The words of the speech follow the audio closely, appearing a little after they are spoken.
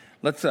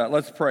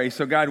Let's pray.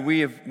 So God,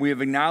 we have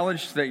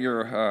acknowledged that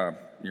your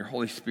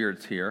Holy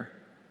Spirit's here.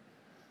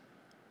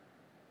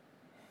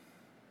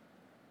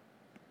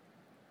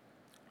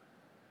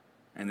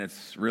 And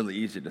it's really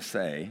easy to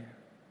say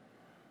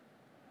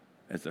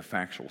as a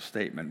factual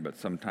statement, but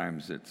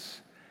sometimes it's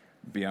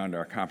beyond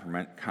our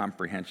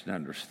comprehension to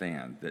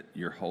understand that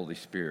your Holy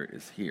Spirit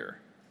is here.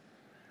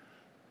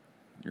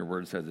 Your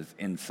word says it's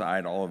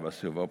inside all of us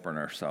who have opened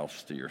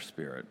ourselves to your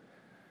Spirit.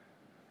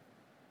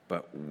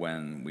 But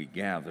when we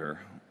gather,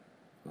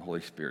 the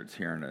Holy Spirit's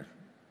here in a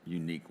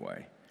unique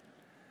way.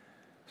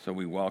 So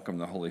we welcome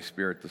the Holy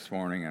Spirit this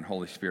morning, and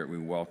Holy Spirit, we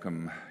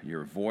welcome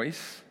your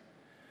voice.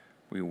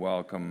 We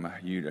welcome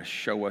you to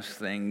show us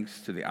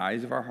things to the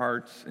eyes of our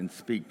hearts and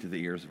speak to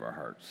the ears of our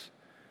hearts.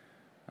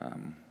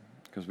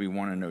 Because we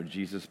want to know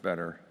Jesus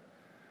better.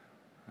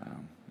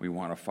 We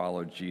want to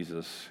follow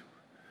Jesus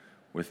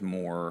with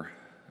more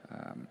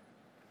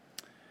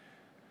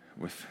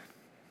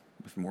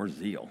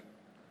zeal.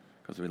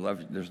 Because we love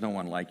you. There's no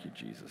one like you,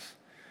 Jesus.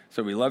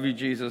 So we love you,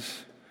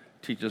 Jesus.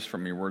 Teach us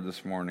from your word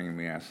this morning, and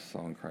we ask this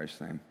all in Christ's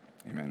name.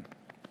 Amen.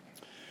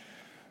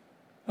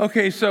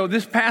 Okay, so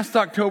this past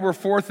October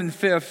 4th and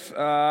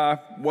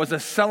 5th was a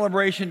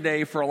celebration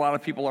day for a lot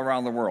of people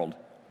around the world.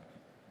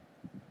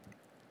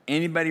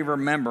 Anybody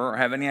remember or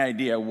have any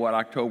idea what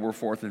October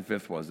 4th and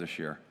 5th was this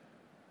year?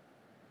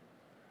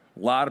 A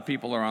lot of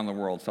people around the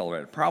world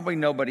celebrated. Probably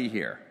nobody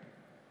here.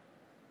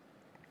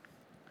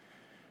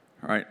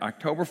 All right,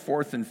 October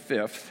 4th and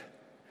 5th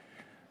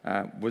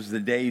was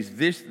the days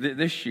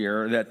this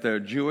year that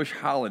the Jewish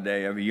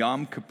holiday of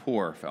Yom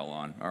Kippur fell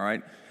on, all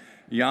right?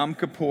 Yom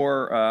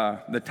Kippur,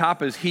 the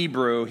top is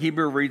Hebrew.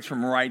 Hebrew reads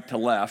from right to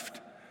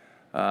left.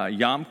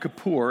 Yom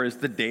Kippur is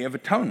the Day of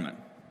Atonement,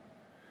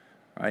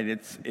 right?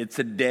 It's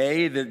a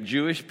day that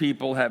Jewish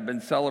people have been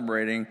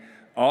celebrating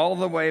all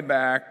the way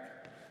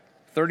back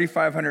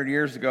 3,500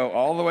 years ago,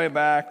 all the way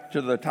back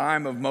to the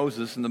time of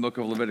Moses in the book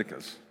of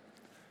Leviticus.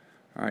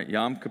 All right,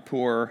 Yom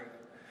Kippur,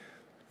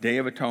 Day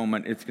of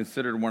Atonement, it's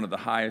considered one of the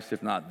highest,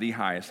 if not the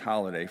highest,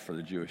 holiday for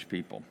the Jewish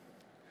people.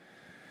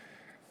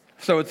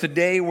 So it's a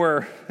day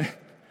where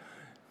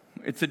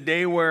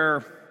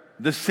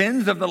the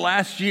sins of the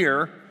last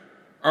year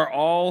are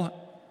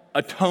all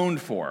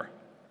atoned for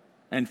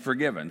and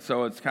forgiven.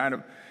 So it's kind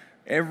of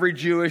every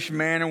Jewish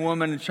man and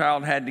woman and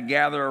child had to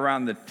gather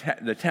around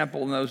the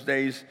temple in those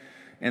days,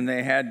 and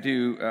they had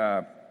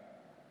to.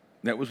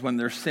 That was when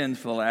their sins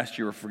for the last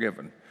year were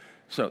forgiven.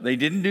 So they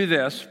didn't do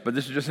this, but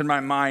this is just in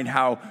my mind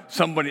how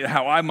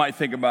I might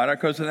think about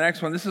it. Because the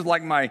next one, this is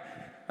like my,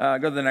 go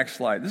to the next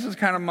slide. This is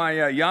kind of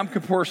my Yom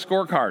Kippur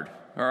scorecard,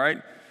 all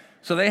right?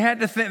 So they had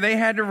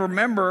to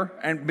remember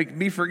and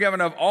be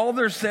forgiven of all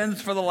their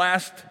sins for the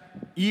last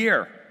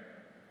year,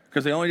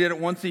 because they only did it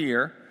once a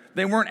year.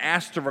 They weren't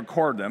asked to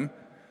record them.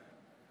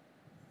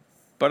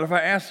 But if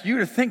I asked you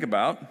to think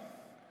about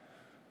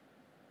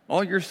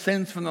all your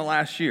sins from the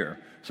last year,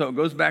 so it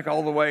goes back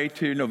all the way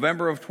to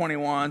November of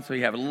 21. So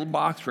you have a little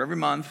box for every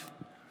month.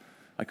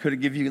 I could have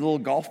given you little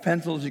golf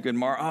pencils. You could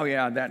mark, oh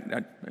yeah,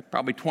 that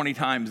probably 20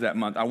 times that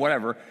month, or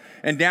whatever.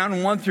 And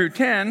down 1 through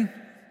 10,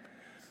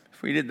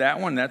 if we did that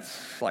one,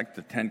 that's like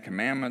the 10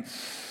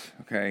 Commandments,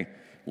 okay?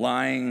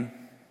 Lying,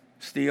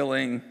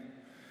 stealing,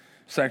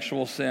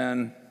 sexual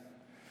sin,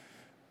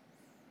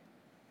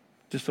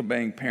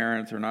 disobeying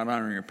parents or not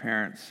honoring your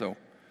parents. So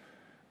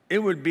it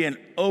would be an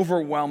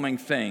overwhelming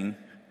thing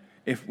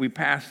if we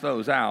passed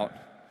those out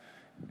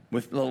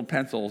with little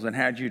pencils and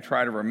had you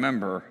try to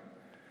remember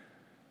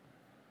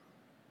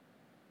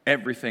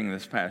everything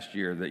this past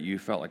year that you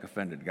felt like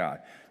offended God.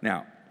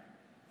 Now,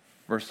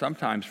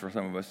 sometimes for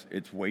some of us,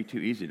 it's way too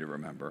easy to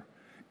remember,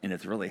 and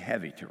it's really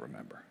heavy to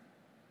remember.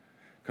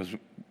 Because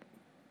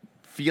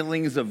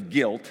feelings of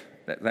guilt,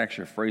 that's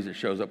actually a phrase that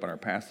shows up in our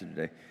passage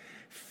today,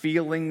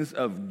 feelings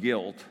of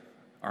guilt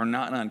are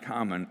not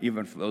uncommon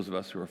even for those of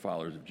us who are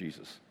followers of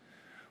Jesus.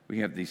 We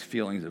have these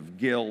feelings of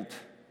guilt.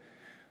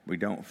 We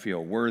don't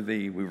feel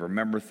worthy. We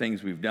remember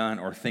things we've done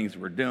or things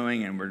we're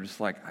doing, and we're just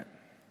like,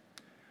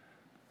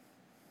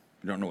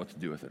 we don't know what to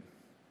do with it.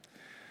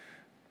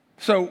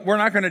 So we're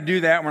not going to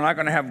do that. We're not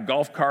going to have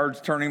golf cards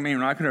turning me.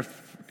 We're not going to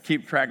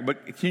keep track.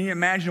 But can you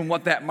imagine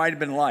what that might have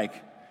been like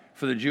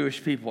for the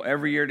Jewish people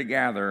every year to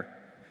gather?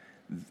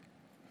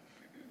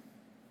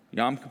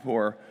 Yom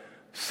Kippur,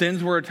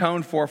 sins were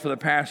atoned for the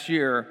past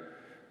year,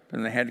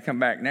 and they had to come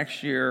back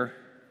next year,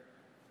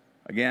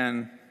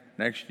 again,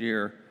 next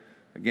year,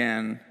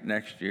 again,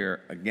 next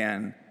year,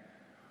 again.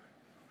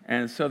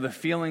 And so the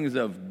feelings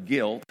of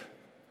guilt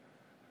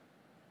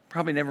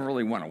probably never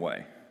really went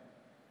away.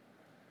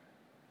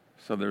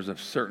 So there's a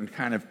certain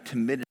kind of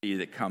timidity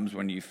that comes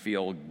when you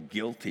feel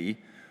guilty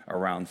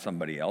around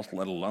somebody else,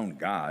 let alone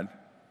God.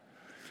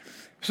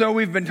 So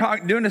we've been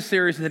doing a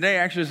series, and today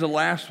actually is the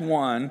last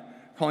one,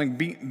 calling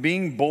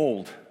Being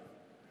Bold.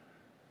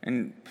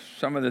 And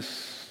some of the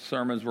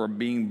sermons were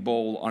being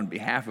bold on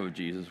behalf of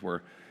Jesus,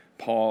 where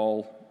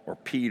Paul or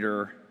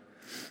Peter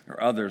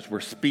or others were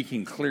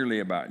speaking clearly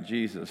about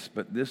Jesus.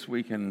 But this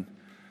week and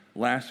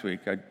last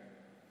week, I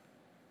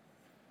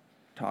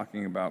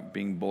talking about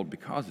being bold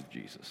because of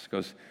Jesus.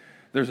 Because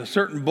there's a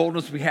certain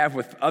boldness we have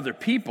with other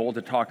people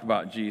to talk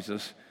about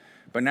Jesus,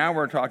 but now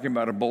we're talking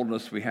about a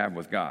boldness we have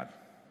with God,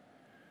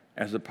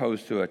 as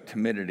opposed to a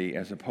timidity,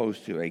 as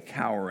opposed to a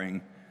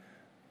cowering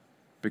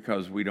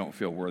because we don't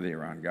feel worthy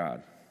around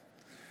God.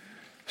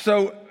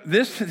 So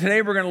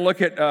today we're going to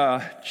look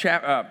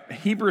at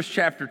Hebrews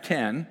chapter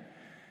 10,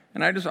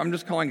 and I'm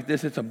just calling it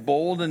this. It's a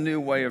bold and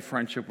new way of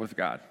friendship with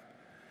God.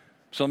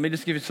 So let me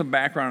just give you some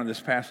background on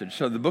this passage.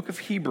 So the book of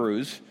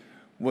Hebrews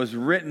was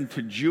written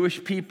to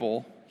Jewish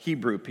people,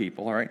 Hebrew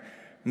people, all right,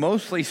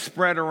 mostly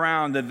spread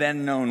around the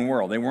then known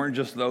world. They weren't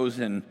just those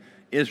in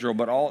Israel,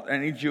 but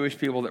any Jewish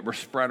people that were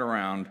spread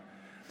around.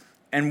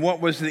 And what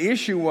was the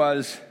issue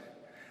was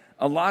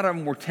a lot of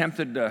them were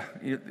tempted to,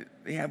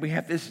 we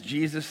have this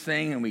Jesus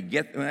thing and we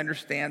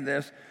understand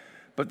this,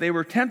 but they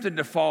were tempted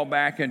to fall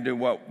back into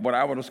what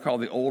I would just call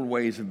the old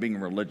ways of being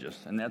religious.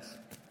 And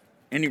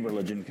any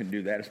religion can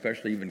do that,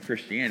 especially even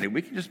Christianity.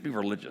 We can just be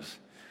religious,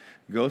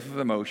 go through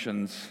the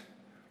motions.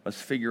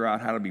 Let's figure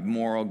out how to be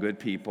moral, good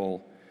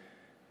people.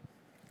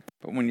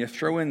 But when you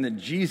throw in the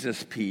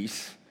Jesus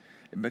piece,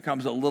 it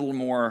becomes a little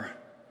more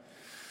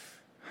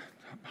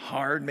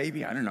hard,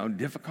 maybe, I don't know,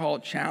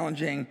 difficult,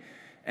 challenging,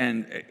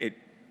 and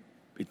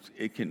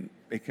it can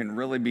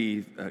really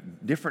be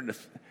different.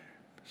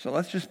 So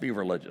let's just be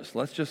religious.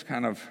 Let's just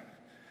kind of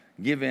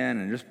give in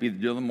and just do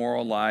the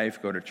moral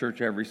life, go to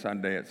church every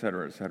Sunday, et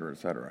cetera, et cetera, et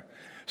cetera.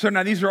 So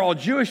now these are all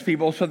Jewish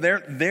people, so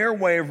their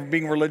way of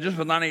being religious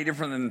was not any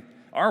different than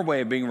our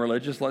way of being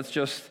religious. Let's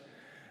just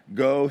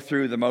go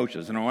through the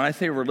motions. And when I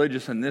say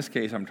religious in this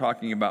case, I'm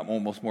talking about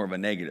almost more of a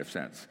negative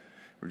sense.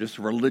 We're just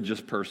a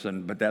religious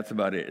person, but that's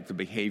about it. It's a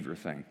behavior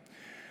thing.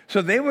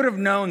 So they would have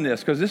known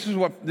this, because this is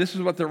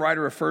what the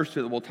writer refers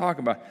to that we'll talk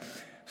about.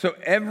 So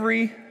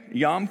every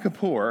Yom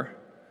Kippur,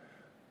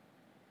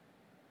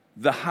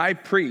 the high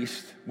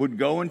priest would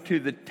go into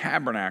the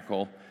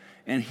tabernacle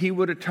and he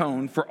would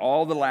atone for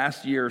all the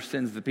last year's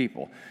sins of the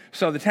people.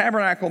 So the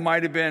tabernacle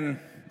might have been,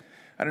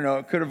 I don't know,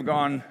 it could have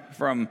gone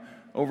from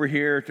over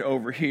here to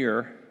over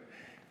here.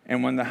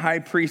 And when the high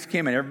priest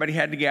came in, everybody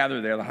had to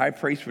gather there. The high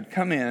priest would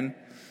come in,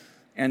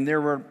 and there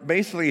were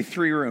basically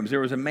 3 rooms. There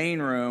was a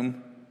main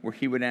room where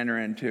he would enter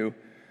into,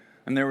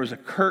 and there was a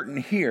curtain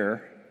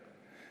here,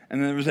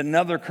 and then there was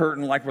another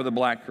curtain like where the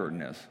black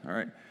curtain is, all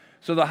right?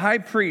 So the high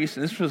priest,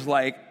 and this was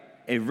like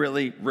a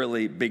really,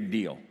 really big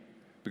deal,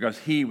 because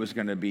he was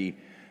going to be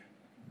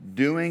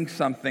doing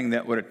something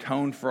that would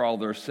atone for all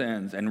their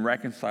sins and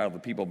reconcile the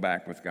people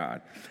back with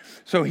God.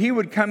 So he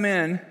would come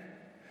in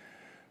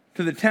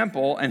to the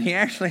temple, and he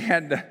actually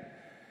had to,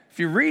 if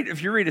you read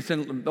it's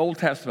in the Old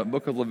Testament,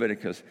 book of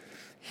Leviticus,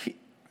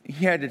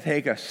 he had to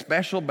take a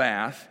special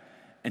bath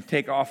and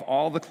take off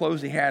all the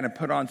clothes he had and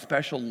put on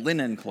special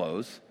linen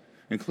clothes,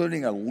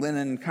 including a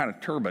linen kind of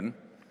turban,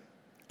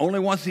 only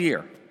once a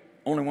year.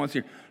 Only once a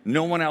year.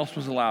 No one else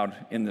was allowed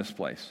in this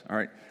place, all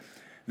right?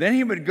 Then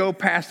he would go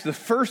past the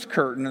first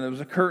curtain, and there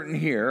was a curtain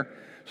here.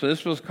 So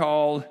this was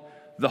called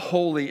the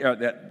holy,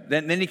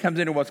 then he comes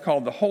into what's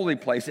called the holy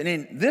place. And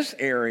in this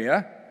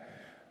area,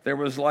 there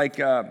was like,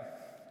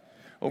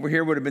 over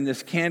here would have been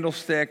this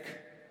candlestick.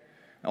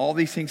 All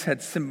these things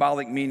had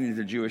symbolic meaning to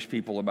the Jewish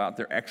people about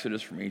their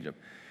exodus from Egypt.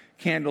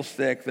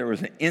 Candlestick, there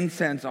was an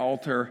incense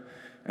altar,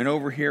 and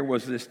over here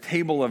was this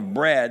table of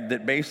bread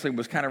that basically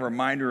was kind of a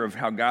reminder of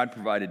how God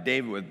provided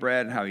David with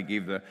bread and how he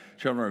gave the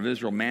children of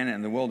Israel manna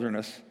in the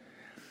wilderness.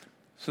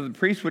 So the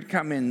priest would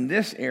come in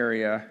this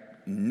area.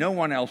 No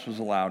one else was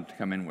allowed to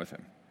come in with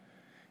him.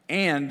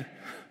 And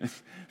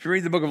if you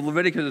read the book of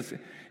Leviticus,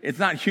 it's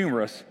not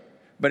humorous,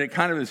 but it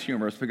kind of is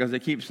humorous because they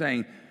keep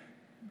saying,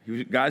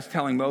 God's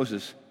telling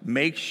Moses,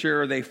 make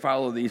sure they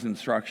follow these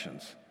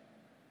instructions.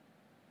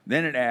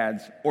 Then it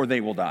adds, or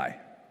they will die.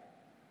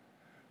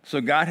 So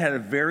God had a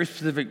very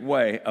specific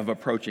way of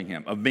approaching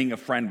him, of being a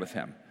friend with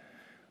him.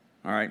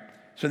 All right?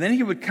 So then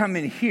he would come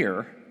in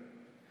here.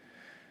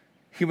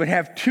 He would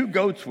have 2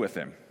 goats with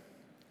him.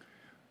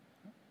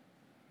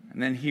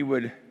 And then he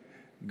would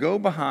go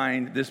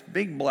behind this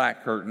big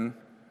black curtain.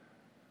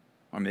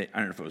 I don't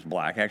know if it was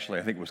black. Actually,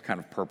 I think it was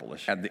kind of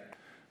purplish.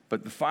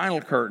 But the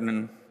final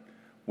curtain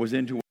was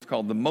into what's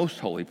called the most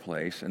holy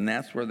place, and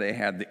that's where they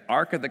had the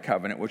Ark of the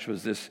Covenant, which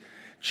was this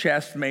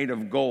chest made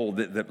of gold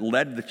that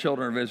led the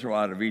children of Israel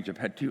out of Egypt,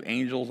 had 2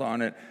 angels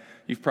on it.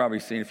 You've probably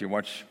seen, if you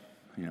watch,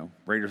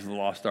 Raiders of the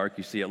Lost Ark,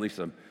 you see at least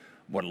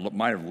what it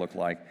might have looked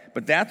like.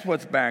 But that's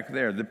what's back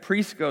there. The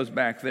priest goes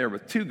back there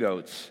with 2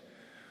 goats.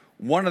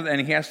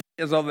 And he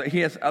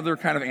has other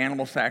kind of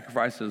animal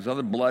sacrifices,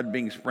 other blood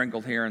being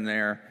sprinkled here and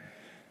there.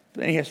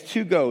 Then he has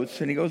 2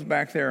 goats, and he goes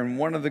back there, and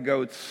one of the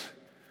goats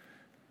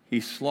he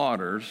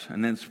slaughters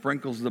and then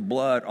sprinkles the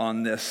blood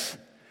on this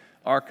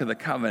Ark of the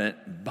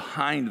Covenant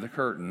behind the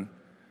curtain.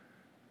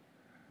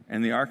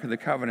 And the Ark of the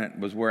Covenant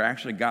was where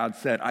actually God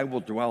said, I will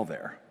dwell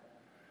there.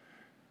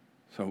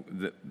 So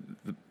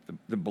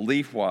the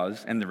belief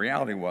was, and the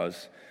reality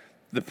was,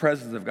 the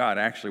presence of God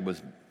actually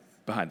was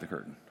behind the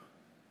curtain.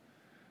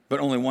 But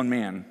only one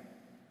man,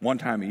 one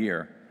time a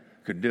year,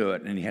 could do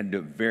it, and he had to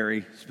do it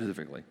very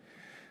specifically.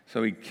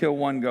 So he'd kill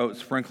one goat,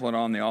 sprinkle it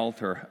on the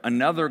altar.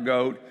 Another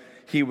goat,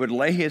 he would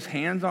lay his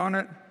hands on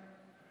it,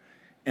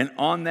 and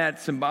on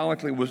that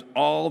symbolically was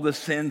all the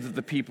sins of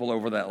the people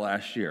over that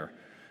last year.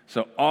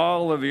 So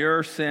all of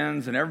your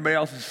sins and everybody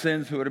else's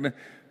sins who would have been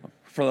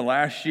for the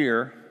last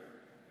year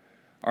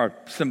are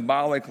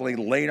symbolically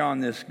laid on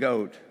this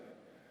goat.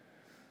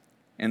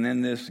 And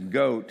then this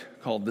goat,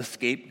 called the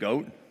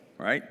scapegoat,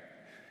 right,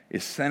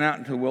 is sent out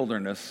into the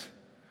wilderness,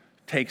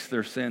 takes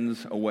their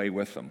sins away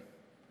with them.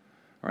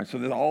 All right, so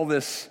there's all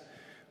this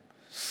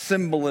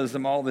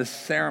symbolism, all this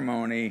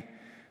ceremony,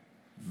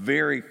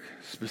 very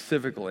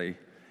specifically.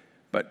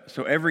 But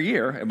so every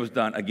year it was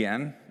done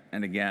again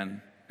and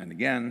again and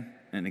again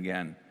and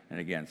again and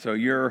again. So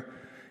you're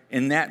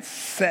in that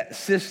set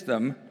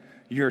system,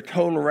 your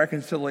total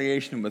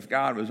reconciliation with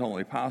God was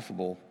only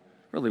possible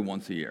really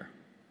once a year,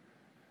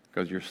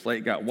 because your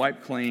slate got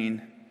wiped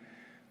clean,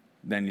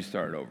 then you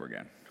started over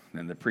again.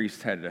 Then the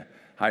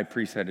high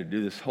priest had to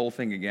do this whole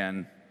thing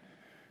again,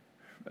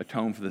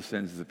 atone for the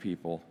sins of the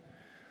people.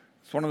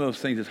 It's one of those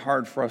things that's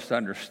hard for us to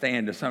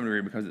understand to some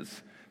degree because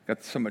it's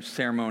got so much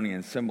ceremony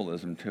and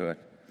symbolism to it.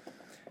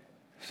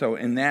 So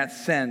in that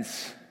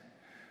sense,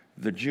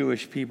 the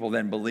Jewish people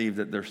then believed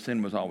that their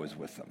sin was always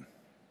with them.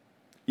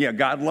 Yeah,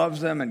 God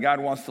loves them and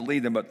God wants to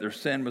lead them, but their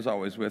sin was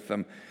always with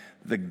them.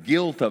 The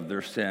guilt of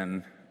their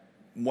sin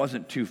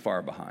wasn't too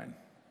far behind.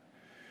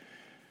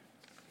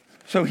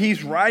 So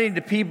he's writing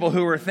to people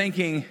who are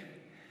thinking,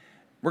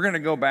 we're going to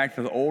go back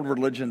to the old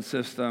religion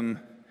system.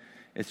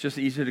 It's just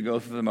easy to go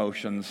through the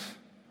motions.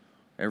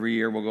 Every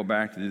year we'll go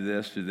back to do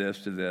this, do this,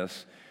 do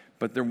this.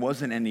 But there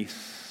wasn't any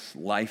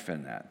life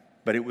in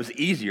that. But it was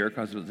easier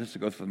because it was just to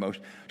go through the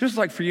motions. Just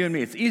like for you and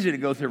me, it's easy to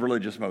go through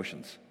religious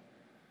motions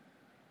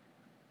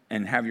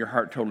and have your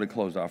heart totally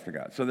closed off to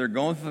God. So they're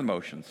going through the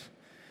motions.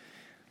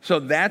 So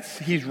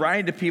he's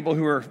writing to people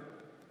who are,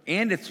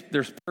 and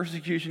there's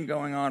persecution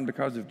going on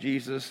because of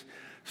Jesus.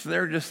 So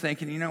they're just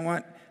thinking, you know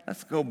what?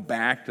 Let's go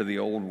back to the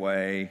old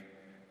way.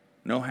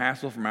 No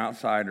hassle from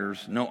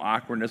outsiders. No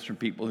awkwardness from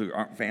people who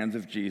aren't fans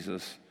of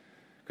Jesus.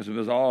 Because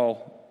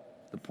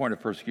the point of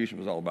persecution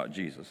was all about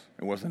Jesus.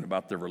 It wasn't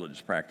about their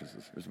religious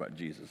practices. It was about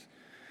Jesus.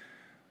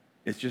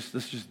 Let's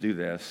just do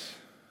this.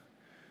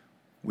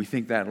 We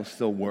think that'll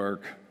still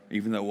work,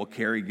 even though we'll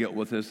carry guilt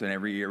with us, and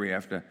every year we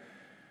have to.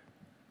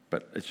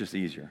 But it's just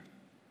easier.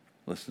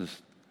 Let's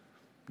just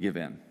give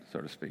in, so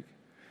to speak.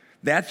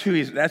 That's who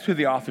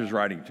the author's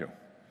writing to.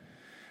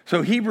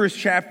 So Hebrews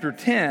chapter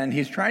 10,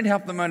 he's trying to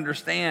help them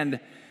understand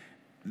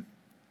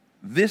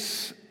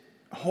this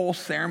whole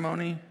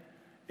ceremony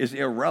is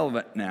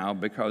irrelevant now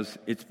because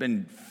it's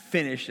been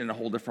finished in a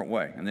whole different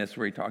way. And that's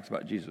where he talks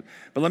about Jesus.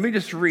 But let me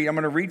just read. I'm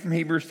going to read from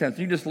Hebrews 10.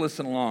 So you just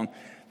listen along.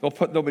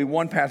 There'll be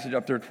one passage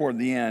up there toward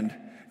the end.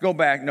 Go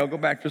back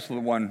just to the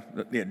one.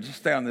 Just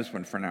stay on this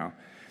one for now.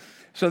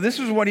 So this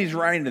is what he's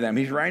writing to them.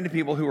 He's writing to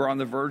people who are on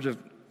the verge of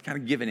kind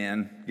of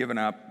giving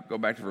up, go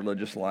back to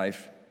religious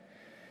life.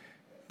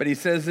 But he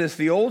says this: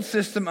 the old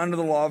system under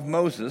the law of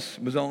Moses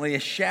was only a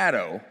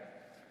shadow,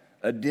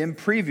 a dim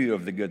preview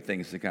of the good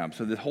things to come.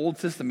 So the whole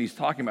system he's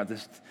talking about,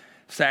 this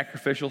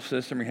sacrificial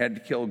system, he had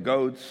to kill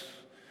goats,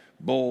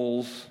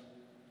 bulls,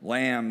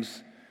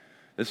 lambs.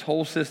 This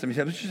whole system, he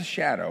said, it was just a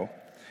shadow.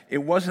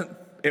 It wasn't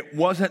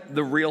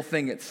the real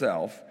thing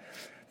itself.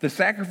 The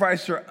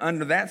sacrifice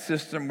under that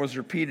system was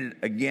repeated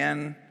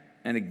again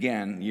and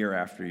again, year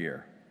after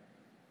year.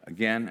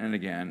 Again and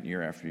again,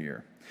 year after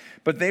year.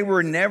 But they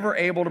were never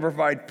able to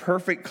provide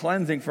perfect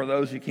cleansing for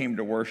those who came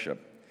to worship.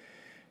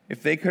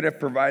 If they could have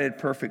provided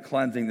perfect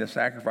cleansing, the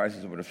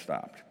sacrifices would have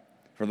stopped,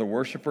 for the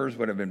worshipers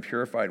would have been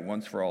purified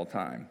once for all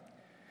time,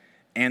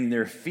 and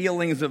their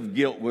feelings of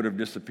guilt would have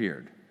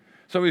disappeared.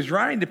 So he's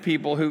writing to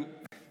people who,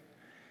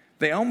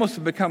 they almost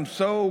have become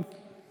so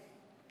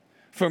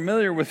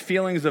familiar with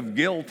feelings of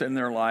guilt in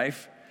their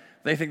life,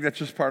 they think that's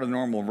just part of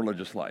normal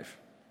religious life.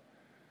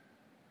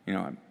 You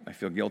know, I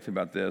feel guilty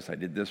about this. I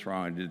did this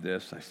wrong. I did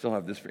this. I still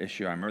have this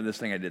issue. I remember this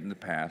thing I did in the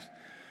past.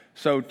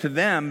 So to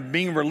them,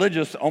 being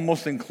religious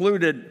almost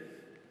included,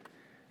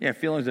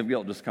 feelings of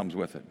guilt just comes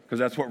with it. Because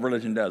that's what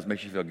religion does.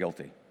 Makes you feel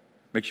guilty.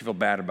 Makes you feel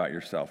bad about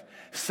yourself.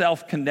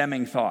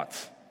 Self-condemning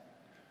thoughts.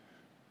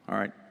 All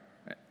right?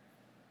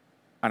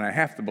 And I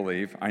have to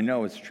believe, I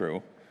know it's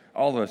true,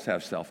 all of us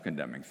have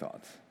self-condemning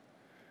thoughts.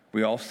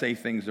 We all say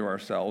things to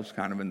ourselves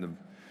kind of in the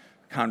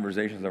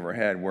conversations of our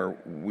head where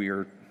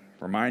we're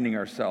reminding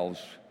ourselves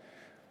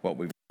what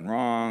we've done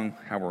wrong,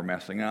 how we're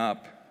messing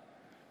up.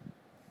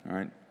 All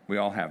right? We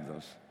all have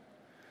those.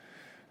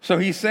 So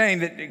he's saying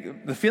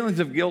that the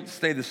feelings of guilt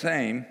stay the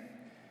same,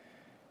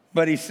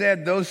 but he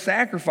said those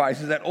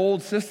sacrifices, that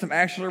old system,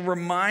 actually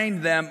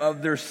remind them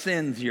of their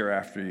sins year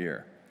after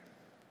year.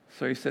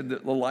 So he said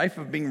that the life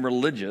of being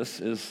religious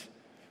is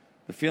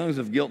the feelings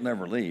of guilt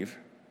never leave,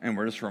 and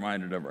we're just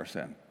reminded of our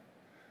sin.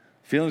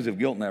 Feelings of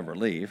guilt never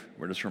leave,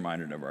 we're just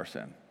reminded of our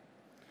sin.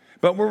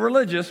 But we're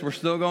religious, we're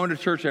still going to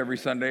church every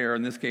Sunday, or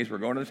in this case, we're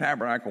going to the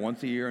tabernacle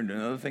once a year and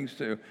doing other things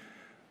too.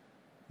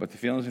 But the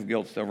feelings of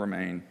guilt still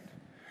remain,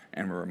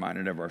 and we're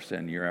reminded of our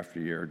sin year after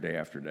year, day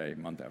after day,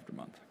 month after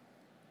month.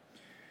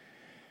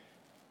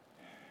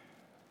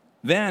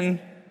 Then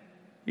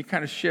he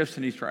kind of shifts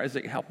and he tries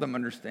to help them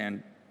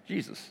understand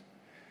Jesus.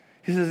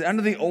 He says,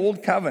 under the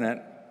old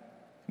covenant,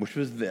 which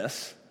was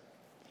this,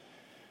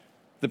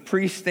 the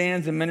priest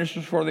stands and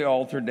ministers before the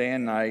altar day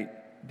and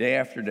night, day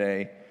after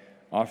day,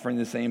 offering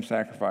the same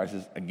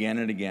sacrifices again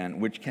and again,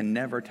 which can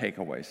never take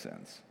away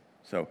sins.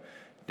 So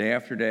day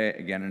after day,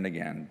 again and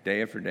again,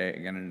 day after day,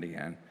 again and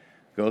again,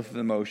 go through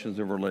the motions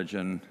of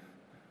religion.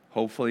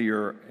 Hopefully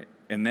you're,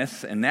 in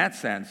that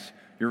sense,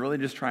 you're really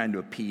just trying to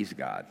appease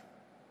God.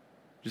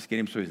 Just get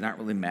him so he's not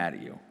really mad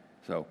at you.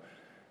 So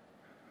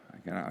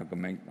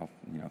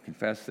I'll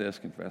confess this.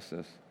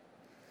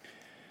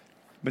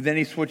 But then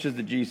he switches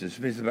to Jesus.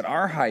 He says, but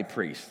our high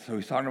priest, so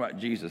he's talking about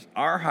Jesus,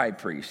 our high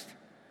priest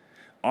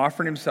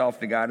offered himself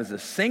to God as a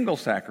single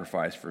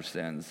sacrifice for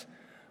sins,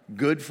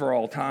 good for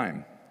all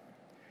time.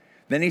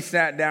 Then he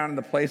sat down in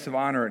the place of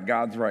honor at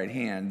God's right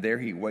hand. There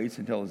he waits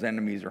until his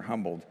enemies are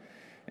humbled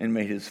and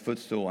made his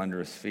footstool under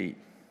his feet.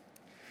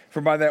 For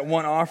by that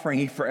one offering,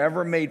 he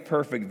forever made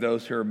perfect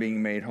those who are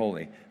being made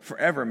holy.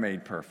 Forever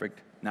made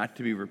perfect, not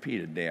to be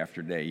repeated day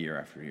after day, year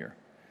after year.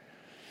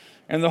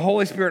 And the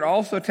Holy Spirit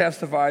also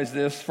testifies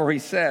this, for he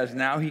says,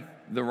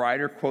 the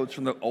writer quotes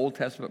from the Old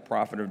Testament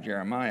prophet of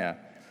Jeremiah,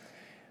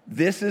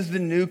 this is the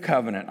new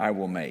covenant I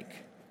will make.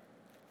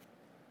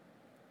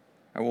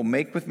 I will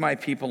make with my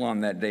people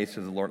on that day,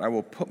 says the Lord. I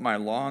will put my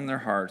law in their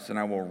hearts, and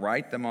I will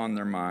write them on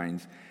their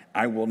minds.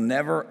 I will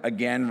never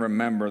again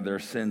remember their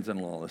sins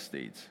and lawless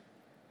deeds.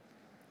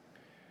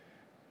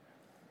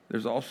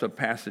 There's also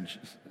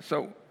passages.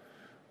 So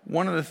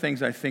one of the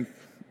things I think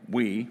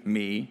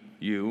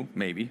you,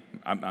 maybe,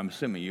 I'm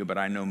assuming you, but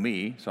I know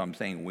me, so I'm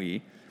saying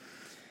we,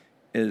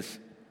 is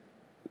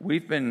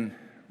we've been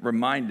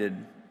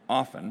reminded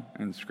often,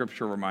 and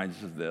Scripture reminds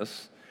us of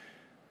this,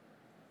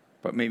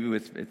 but maybe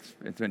it's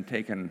been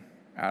taken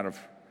out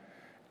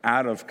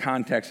of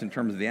context in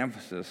terms of the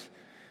emphasis.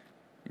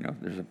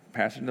 There's a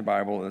passage in the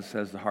Bible that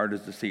says the heart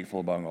is deceitful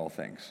above all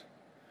things.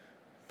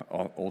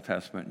 Old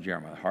Testament,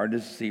 Jeremiah. The heart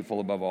is deceitful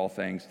above all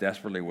things,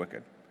 desperately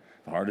wicked.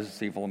 The heart is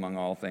deceitful among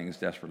all things,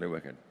 desperately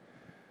wicked.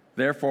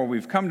 Therefore,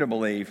 we've come to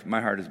believe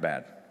my heart is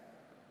bad.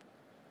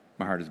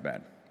 My heart is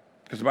bad.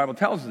 Because the Bible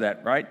tells us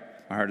that, right?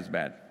 My heart is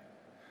bad.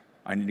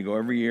 I need to go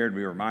every year to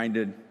be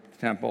reminded, the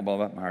temple, blah,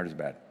 blah, my heart is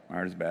bad. My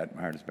heart is bad.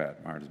 My heart is bad.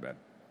 My heart is bad.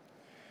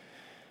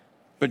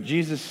 But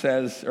Jesus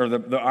says, or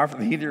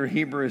the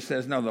Hebrew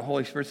says, no, the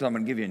Holy Spirit says, I'm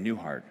going to give you a new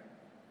heart.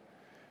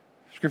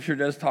 Scripture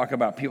does talk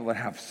about people that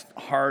have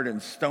hard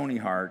and stony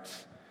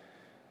hearts,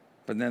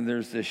 but then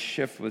there's this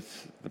shift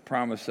with the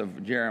promise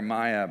of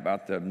Jeremiah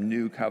about the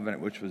new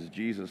covenant, which was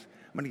Jesus.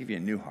 I'm going to give you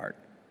a new heart.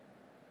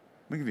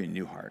 I'm going to give you a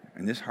new heart.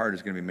 And this heart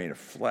is going to be made of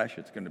flesh.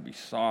 It's going to be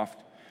soft.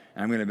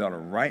 And I'm going to be able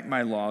to write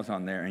my laws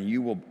on there, and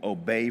you will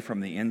obey from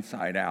the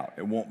inside out.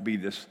 It won't be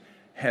this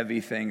heavy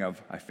thing of,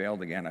 I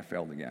failed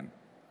again.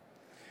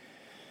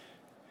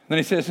 Then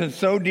he says, and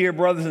so, dear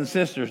brothers and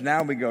sisters,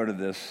 now we go to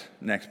this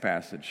next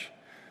passage.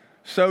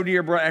 So,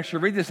 dear brothers,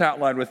 actually read this out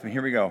loud with me.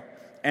 Here we go.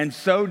 And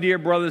so, dear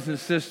brothers and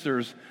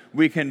sisters,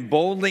 we can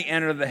boldly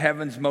enter the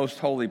heaven's most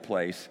holy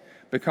place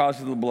because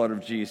of the blood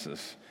of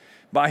Jesus.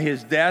 By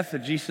his death,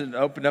 Jesus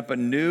opened up a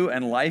new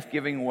and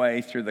life-giving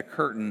way through the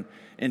curtain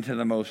into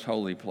the most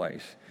holy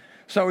place.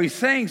 So he's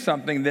saying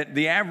something that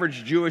the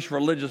average Jewish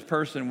religious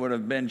person would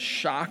have been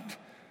shocked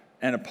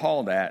and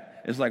appalled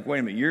at. It's like, wait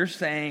a minute, you're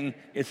saying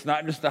it's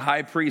not just the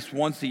high priest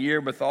once a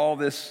year with all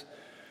this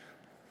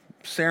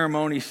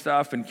ceremony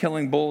stuff and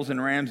killing bulls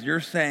and rams. You're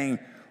saying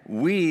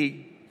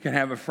we can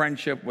have a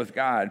friendship with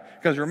God.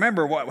 Because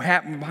remember, what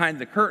happened behind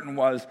the curtain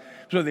was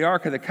where the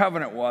Ark of the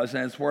Covenant was,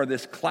 and it's where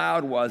this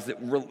cloud was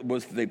that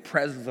was the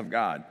presence of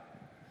God.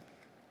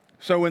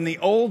 So in the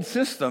old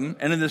system,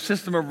 and in the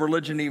system of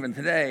religion even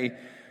today,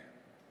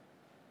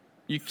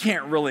 you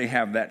can't really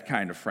have that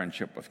kind of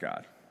friendship with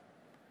God.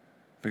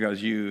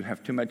 Because you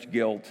have too much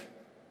guilt,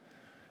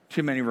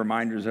 too many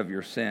reminders of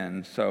your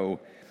sin, so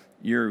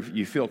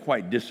you feel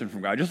quite distant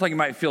from God. Just like you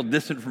might feel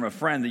distant from a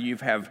friend that you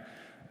have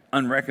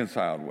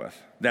unreconciled with.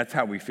 That's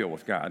how we feel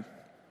with God.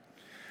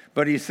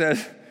 But he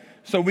says,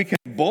 so we can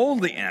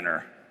boldly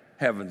enter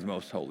heaven's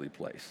most holy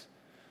place.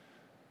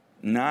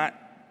 Not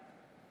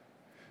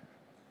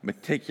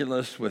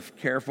meticulous with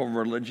careful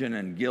religion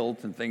and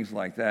guilt and things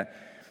like that.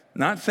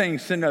 Not saying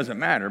sin doesn't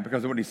matter,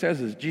 because what he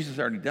says is Jesus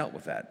already dealt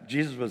with that.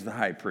 Jesus was the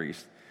high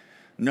priest.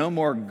 No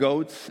more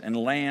goats and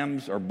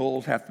lambs or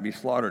bulls have to be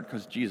slaughtered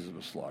because Jesus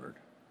was slaughtered.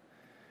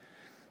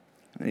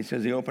 And he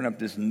says he opened up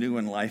this new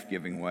and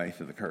life-giving way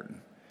through the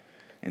curtain.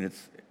 And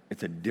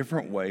it's a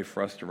different way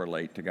for us to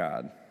relate to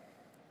God.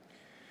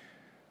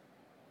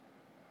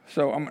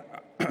 So I'm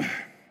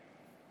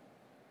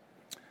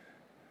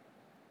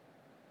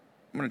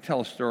going to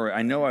tell a story.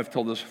 I know I've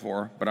told this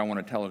before, but I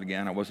want to tell it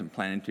again. I wasn't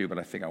planning to, but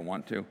I think I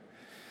want to.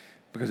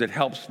 Because it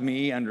helps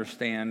me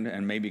understand,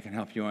 and maybe can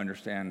help you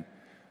understand,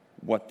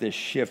 what this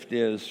shift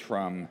is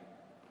from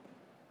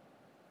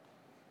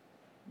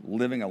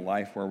living a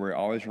life where we're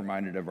always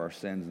reminded of our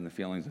sins and the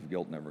feelings of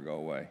guilt never go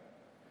away,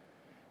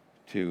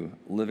 to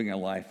living a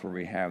life where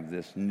we have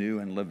this new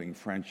and living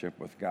friendship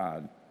with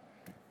God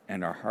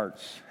and our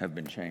hearts have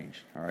been changed.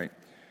 All right.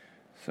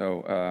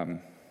 So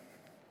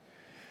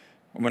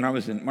when I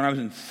was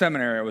in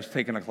seminary, I was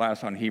taking a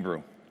class on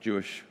Hebrew,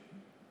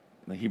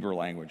 the Hebrew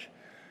language.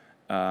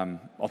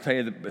 I'll tell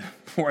you that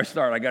before I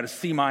start, I got a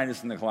C-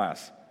 in the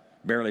class,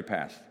 barely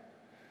passed.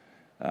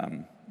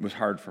 It was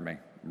hard for me.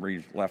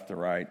 Read left to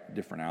right,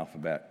 different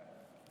alphabet.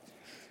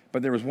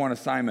 But there was one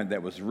assignment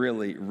that was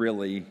really,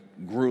 really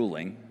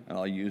grueling, and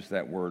I'll use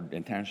that word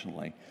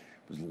intentionally.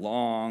 It was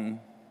long.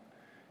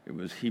 It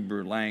was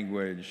Hebrew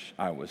language.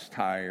 I was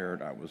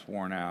tired. I was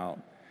worn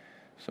out.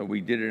 So we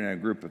did it in a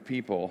group of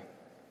people.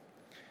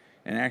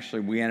 And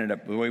actually,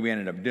 the way we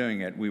ended up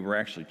doing it, we were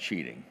actually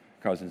cheating.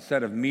 Because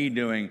instead of me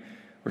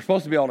we're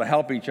supposed to be able to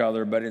help each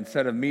other, but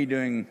instead of me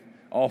doing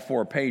all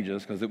 4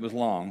 pages, because it was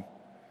long,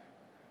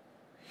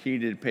 he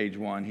did page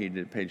 1, he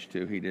did page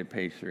 2, he did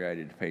page 3, I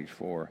did page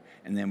 4,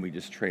 and then we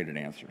just traded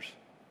answers.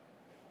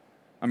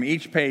 I mean,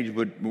 each page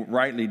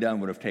rightly done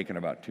would have taken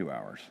about 2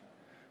 hours.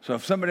 So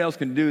if somebody else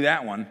can do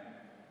that one,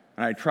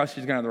 and I trust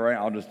he's going to have the right,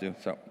 I'll just do it.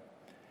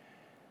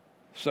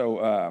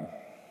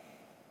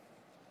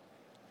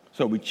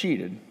 So we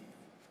cheated.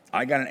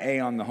 I got an A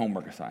on the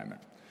homework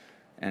assignment.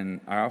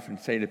 And I often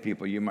say to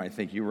people, you might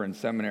think you were in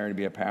seminary to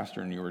be a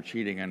pastor and you were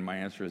cheating, and my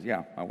answer is,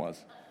 yeah, I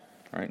was.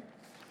 Right?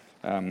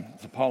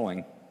 It's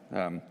appalling.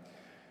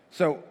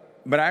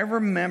 But I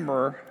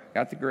remember,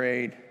 got the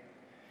grade,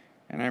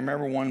 and I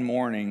remember one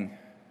morning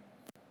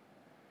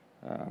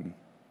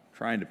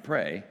trying to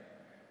pray,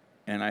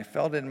 and I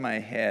felt in my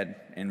head,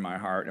 in my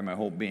heart, in my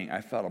whole being, I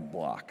felt a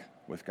block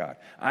with God.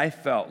 I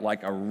felt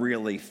like a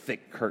really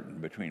thick curtain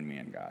between me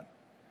and God.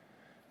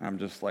 I'm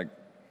just like,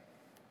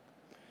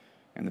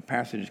 and the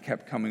passage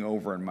kept coming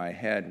over in my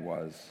head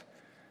was,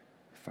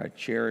 if I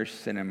cherish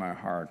sin in my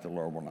heart, the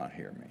Lord will not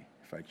hear me.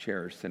 If I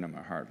cherish sin in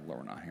my heart, the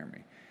Lord will not hear me.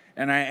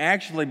 And I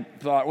actually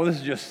thought, well, this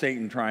is just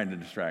Satan trying to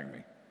distract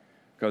me.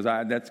 Because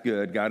that's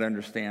good. God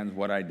understands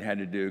what I had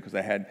to do, because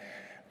I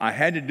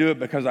had to do it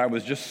because I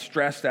was just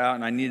stressed out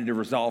and I needed to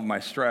resolve my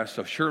stress.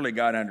 So surely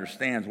God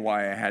understands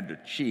why I had to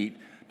cheat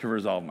to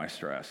resolve my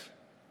stress.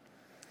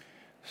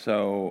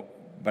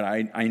 But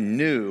I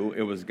knew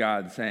it was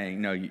God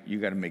saying, no, you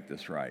got to make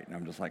this right. And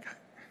I'm just like,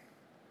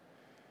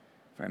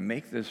 if I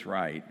make this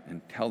right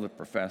and tell the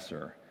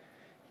professor,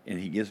 and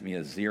he gives me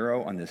a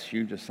 0 on this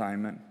huge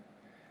assignment,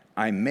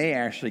 I may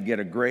actually get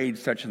a grade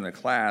such in the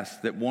class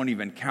that won't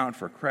even count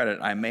for credit.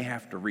 I may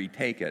have to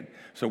retake it.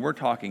 So we're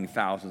talking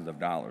thousands of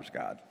dollars,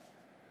 God.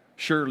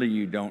 Surely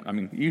you don't, I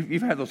mean,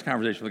 you've had those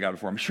conversations with God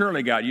before.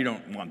 Surely, God, you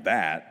don't want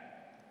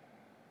that.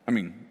 I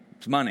mean,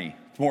 it's money.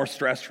 It's more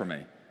stress for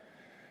me.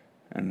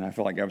 And I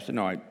felt like God said,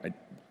 no,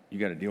 you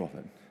got to deal with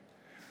it.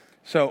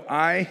 So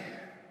I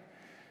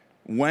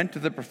went to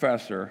the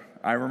professor.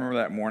 I remember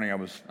that morning,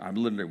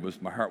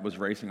 my heart was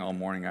racing all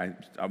morning.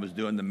 I was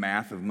doing the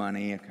math of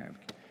money.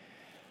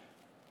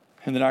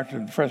 And the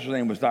professor's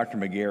name was Dr.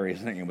 McGarry.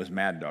 His name was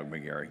Mad Dog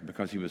McGarry,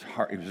 because he was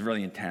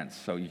really intense.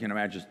 So you can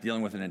imagine just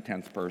dealing with an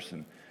intense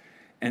person.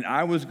 And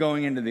I was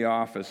going into the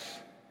office,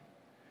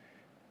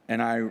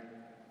 and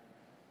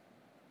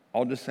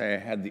I'll just say I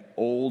had the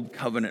old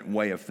covenant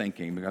way of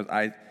thinking, because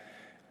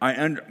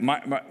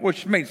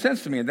which made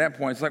sense to me at that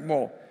point. It's like,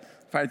 well,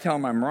 if I tell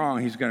him I'm wrong,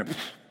 he's going to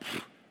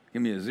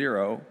give me a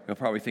 0. He'll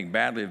probably think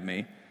badly of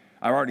me.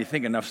 I already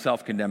think enough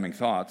self-condemning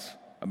thoughts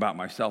about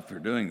myself for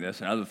doing this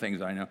and other things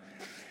I know.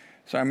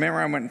 So I remember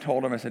I went and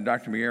told him, I said,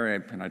 Dr.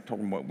 McGarry, and I told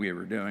him what we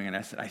were doing, and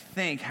I said, I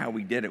think how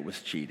we did it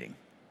was cheating.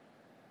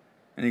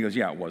 And he goes,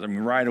 yeah, it was. I mean,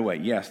 right away,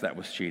 yes, that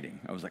was cheating.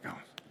 I was like,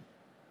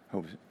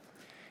 oh.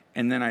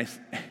 And then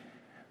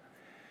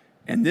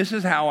and this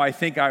is how I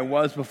think I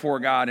was before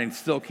God and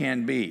still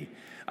can be.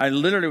 I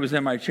literally was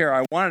in my chair.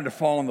 I wanted to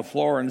fall on the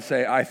floor and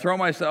say, I throw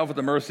myself at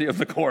the mercy of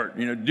the court.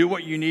 Do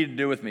what you need to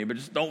do with me, but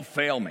just don't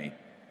fail me.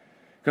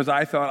 Because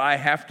I thought I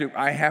have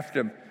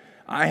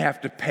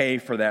to pay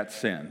for that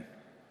sin.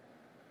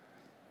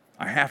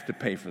 I have to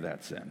pay for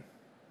that sin.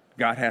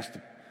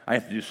 I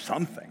have to do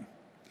something.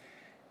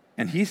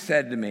 And he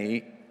said to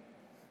me,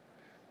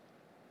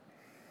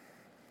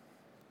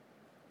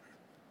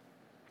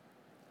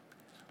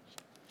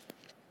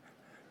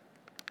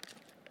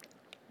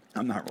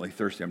 I'm not really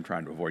thirsty. I'm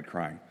trying to avoid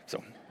crying.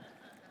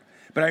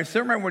 But I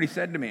still remember what he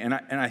said to me, and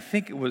I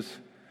think it was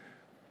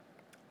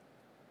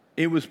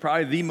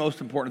probably the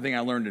most important thing I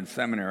learned in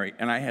seminary,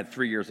 and I had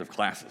 3 years of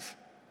classes.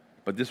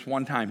 But this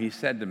one time he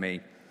said to me,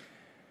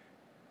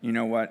 you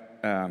know what?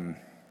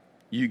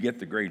 You get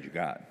the grade you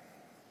got.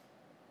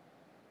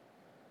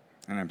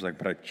 And I was like,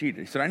 but I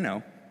cheated. He said, I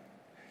know.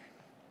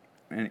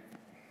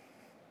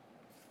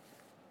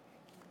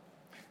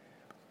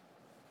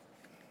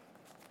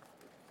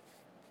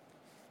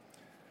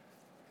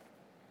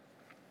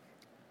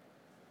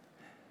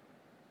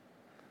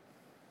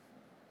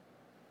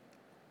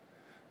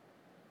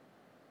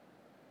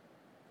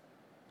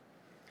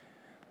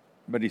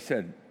 But he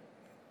said,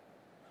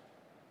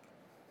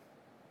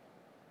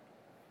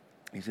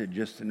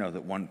 just to know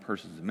that one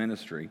person's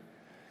ministry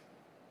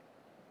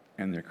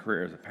and their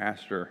career as a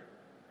pastor,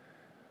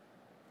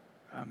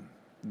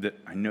 that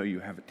I know you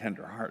have a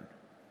tender heart.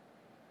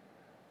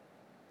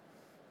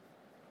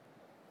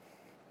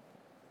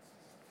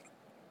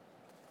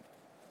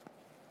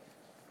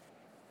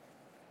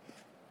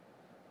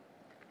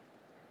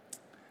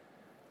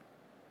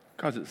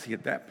 Because, see,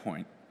 at that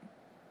point,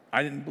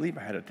 I didn't believe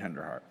I had a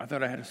tender heart. I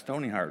thought I had a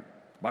stony heart.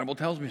 The Bible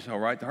tells me so,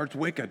 right? The heart's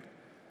wicked.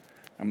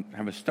 I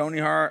have a stony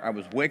heart. I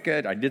was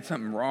wicked. I did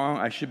something wrong.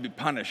 I should be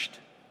punished.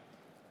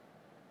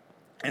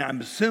 And I'm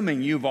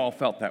assuming you've all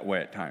felt that way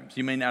at times.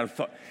 You may not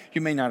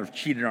have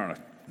cheated on a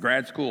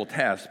grad school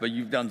test, but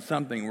you've done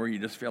something where you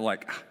just feel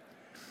like,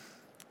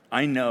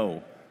 I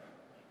know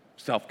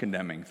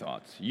self-condemning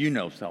thoughts. You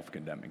know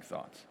self-condemning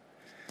thoughts.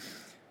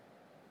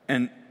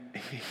 And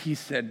he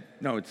said,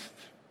 no,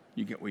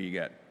 you get what you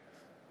get.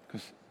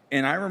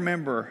 And I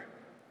remember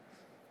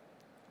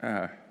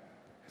I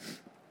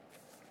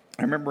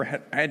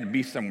had to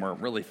be somewhere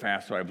really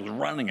fast, so I was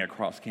running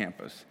across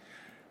campus.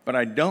 But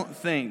I don't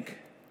think,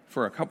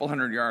 for a couple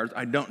hundred yards,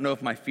 I don't know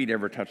if my feet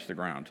ever touched the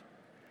ground.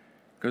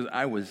 Because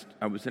I was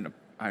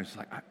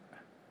like,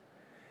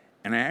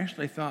 and I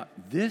actually thought,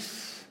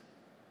 this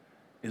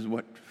is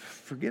what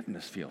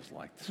forgiveness feels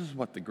like. This is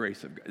what the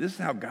grace of God, this is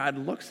how God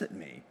looks at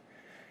me.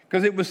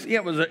 Because it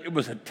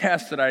was a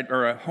test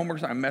or a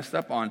homework I messed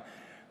up on,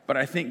 but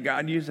I think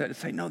God used that to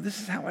say, no,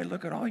 this is how I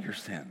look at all your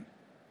sin.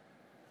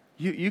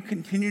 You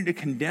continue to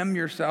condemn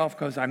yourself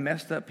because I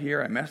messed up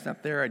here, I messed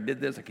up there, I did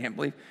this, I can't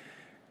believe.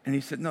 And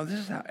he said, no, this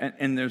is how,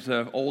 and there's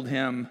an old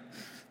hymn,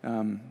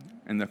 and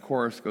the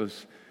chorus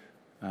goes,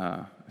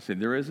 I said,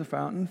 there is a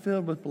fountain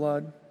filled with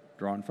blood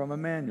drawn from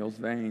Emmanuel's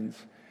veins,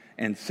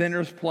 and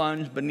sinners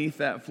plunge beneath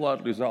that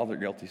flood lose all their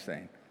guilty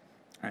stain.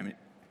 I mean,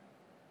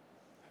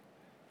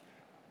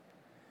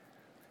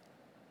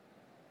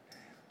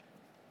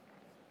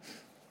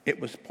 it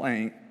was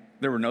playing,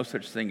 there were no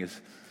such thing as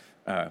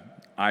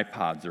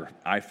iPods or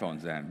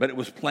iPhones then, but it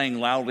was playing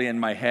loudly in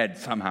my head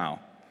somehow.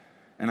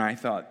 And I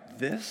thought,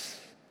 this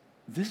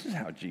is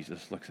how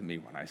Jesus looks at me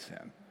when I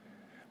sin.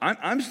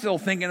 I'm still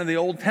thinking of the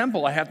old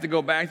temple. I have to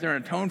go back there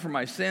and atone for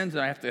my sins,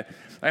 and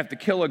I have to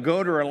kill a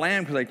goat or a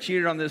lamb because I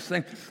cheated on this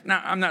thing.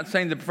 Now, I'm not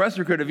saying the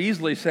professor could have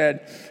easily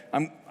said,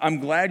 I'm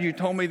glad you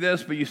told me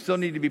this, but you still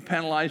need to be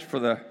penalized for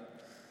the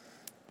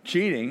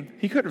cheating.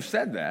 He could have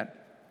said that.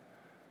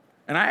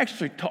 And I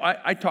actually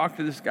I talked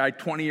to this guy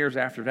 20 years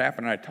after it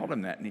happened, and I told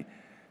him that. And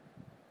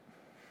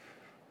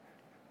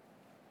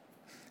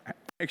I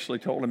actually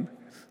told him,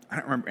 I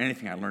don't remember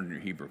anything I learned in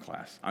your Hebrew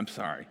class. I'm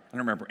sorry. I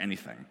don't remember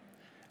anything.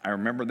 I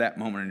remember that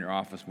moment in your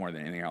office more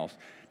than anything else.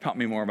 It taught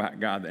me more about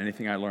God than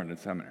anything I learned in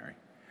seminary.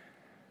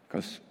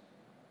 Because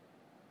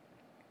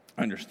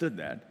I understood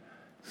that.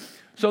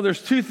 So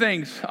there's two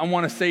things I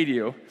want to say to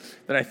you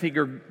that I think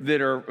are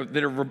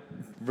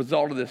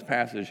result of this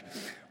passage.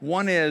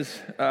 One is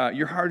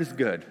your heart is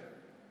good.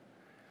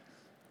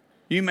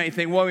 You may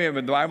think, well, yeah,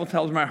 but the Bible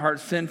tells me my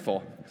heart's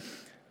sinful.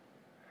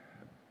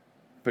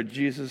 But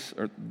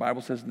the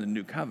Bible says in the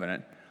New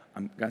Covenant,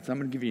 God says, I'm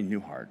going to give you a new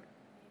heart.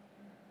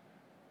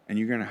 And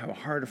you're going to have a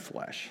heart of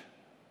flesh.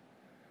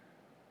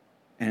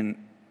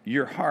 And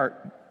your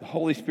heart, the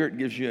Holy Spirit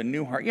gives you a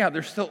new heart. Yeah,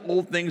 there's still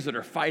old things that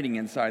are fighting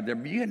inside there,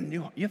 but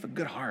you have a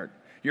good heart.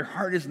 Your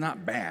heart is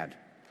not bad.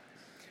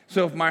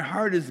 So if my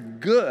heart is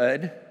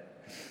good,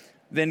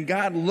 then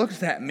God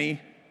looks at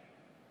me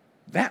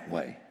that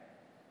way.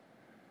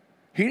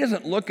 He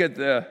doesn't look at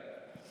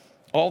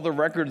all the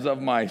records of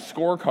my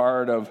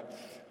scorecard of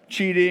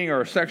cheating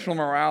or sexual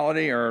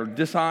morality or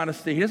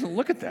dishonesty. He doesn't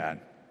look at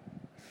that.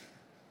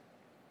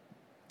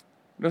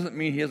 Doesn't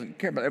mean he doesn't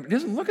care, but he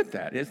doesn't look at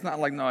that. It's not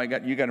like, no,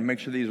 you got to make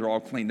sure these are all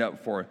cleaned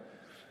up for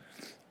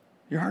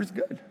your heart is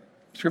good.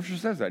 Scripture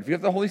says that. If you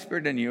have the Holy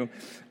Spirit in you,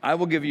 I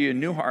will give you a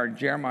new heart.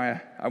 Jeremiah,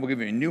 I will give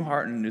you a new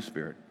heart and a new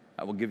spirit.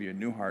 I will give you a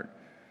new heart,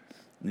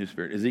 new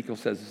spirit. Ezekiel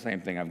says the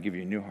same thing. I'll give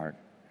you a new heart.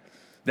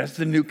 That's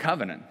the new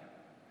covenant.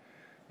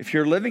 If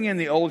you're living in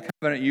the old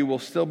covenant, you will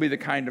still be the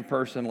kind of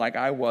person like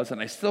I was, and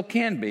I still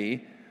can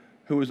be,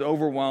 who is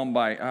overwhelmed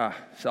by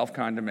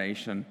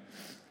self-condemnation.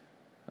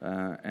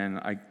 And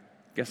I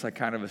guess I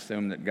kind of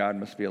assume that God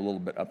must be a little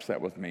bit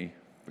upset with me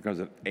because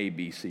of A,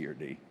 B, C, or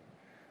D.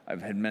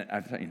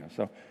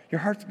 So your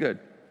heart's good.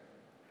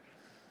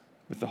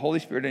 With the Holy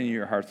Spirit in you,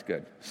 your heart's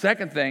good.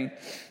 Second thing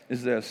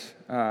is this.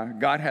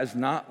 God has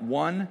not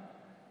one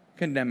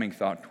condemning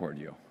thought toward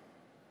you.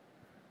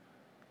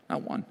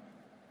 Not one.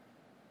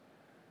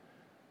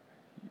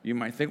 You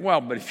might think,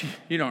 well, but if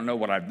you don't know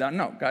what I've done.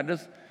 No, God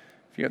does.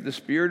 If you have the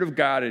Spirit of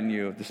God in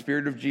you, the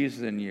Spirit of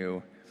Jesus in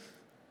you,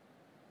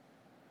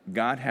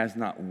 God has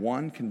not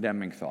one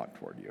condemning thought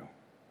toward you.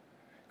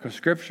 Because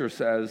Scripture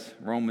says,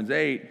 Romans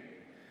 8,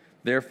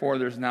 therefore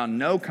there's now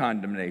no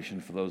condemnation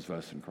for those of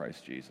us in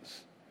Christ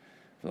Jesus.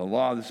 For the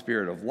law of the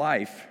Spirit of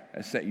life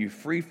has set you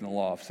free from the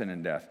law of sin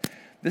and death.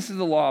 This is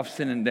the law of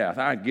sin and death.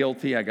 I'm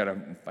guilty. I gotta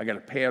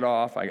pay it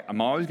off.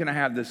 I'm always going to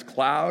have this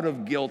cloud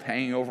of guilt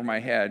hanging over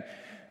my head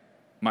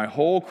my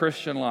whole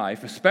Christian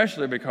life,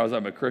 especially because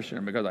I'm a Christian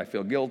and because I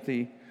feel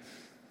guilty.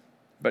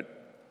 But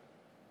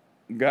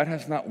God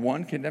has not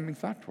one condemning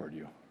thought toward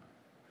you.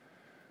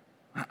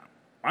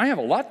 I have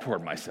a lot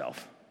toward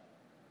myself.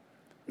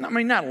 I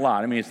mean, not a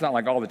lot. I mean, it's not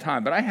like all the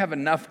time, but I have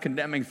enough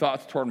condemning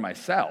thoughts toward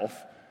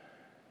myself,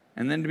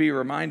 and then to be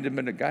reminded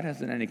that God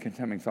hasn't any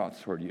condemning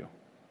thoughts toward you.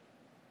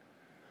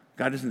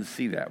 God doesn't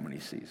see that when he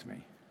sees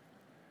me.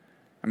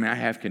 I mean, I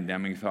have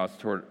condemning thoughts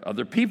toward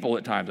other people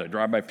at times. I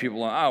drive by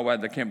people, oh,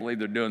 I can't believe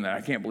they're doing that.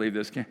 I can't believe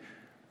this.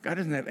 God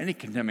doesn't have any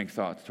condemning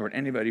thoughts toward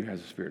anybody who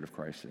has the Spirit of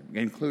Christ,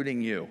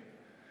 including you.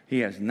 He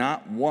has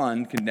not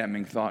one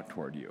condemning thought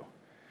toward you.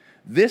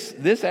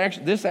 This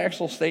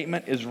actual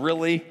statement is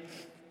really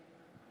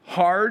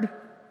hard,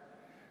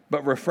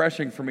 but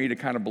refreshing for me to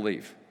kind of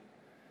believe.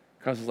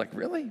 Because it's like,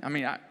 really? I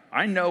mean,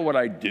 I know what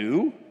I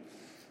do.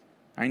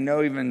 I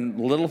know even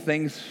little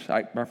things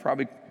I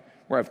probably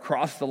where I've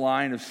crossed the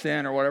line of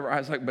sin or whatever. I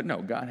was like, but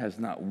no, God has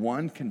not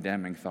one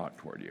condemning thought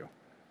toward you.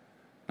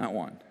 Not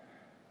one.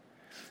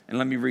 And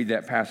let me read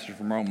that passage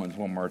from Romans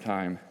one more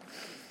time.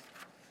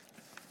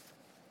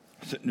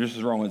 So, this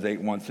is Romans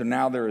 8:1. So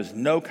now there is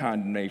no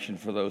condemnation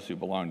for those who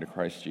belong to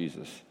Christ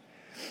Jesus.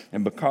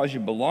 And because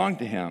you belong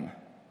to him,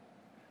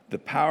 the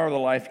power of the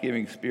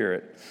life-giving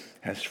Spirit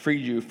has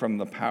freed you from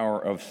the power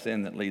of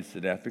sin that leads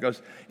to death.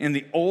 Because in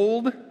the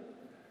old,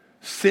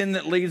 sin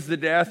that leads to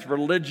death,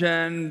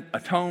 religion,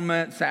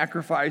 atonement,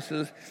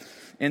 sacrifices,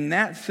 in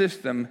that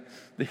system,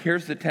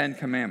 here's the 10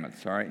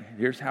 Commandments, all right?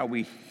 Here's how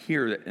we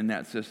hear it in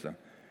that system.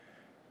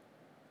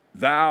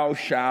 Thou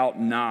shalt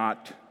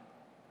not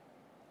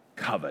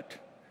covet.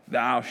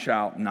 Thou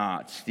shalt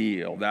not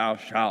steal. Thou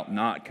shalt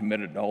not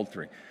commit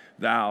adultery.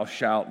 Thou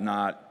shalt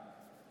not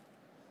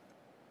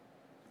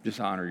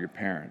dishonor your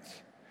parents.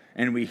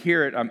 And we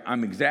hear it,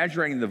 I'm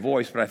exaggerating the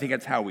voice, but I think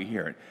that's how we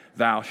hear it.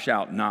 Thou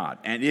shalt not.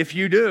 And if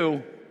you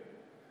do,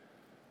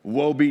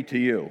 woe be to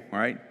you,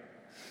 right?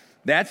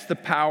 That's the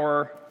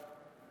power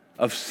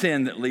of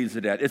sin that leads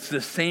to death. It's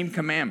the same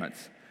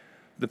commandments.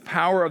 The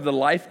power of the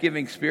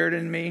life-giving Spirit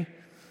in me,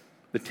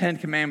 the 10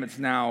 Commandments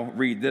now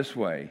read this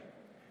way.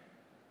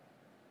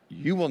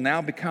 You will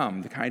now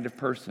become the kind of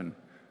person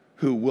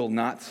who will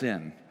not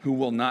sin, who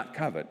will not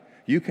covet.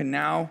 You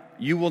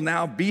will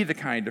now be the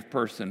kind of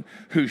person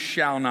who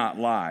shall not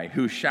lie,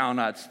 who shall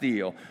not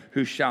steal,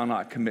 who shall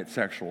not commit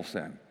sexual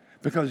sin.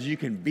 Because you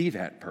can be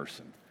that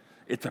person.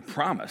 It's a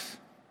promise.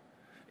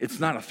 It's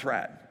not a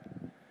threat.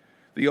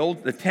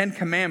 The 10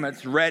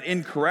 Commandments read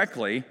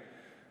incorrectly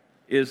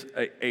is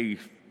a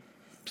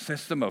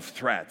system of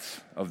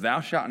threats, of thou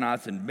shalt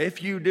not sin.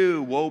 If you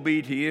do, woe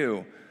be to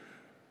you.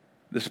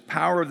 This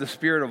power of the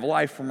Spirit of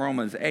life from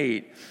Romans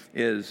 8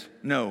 is,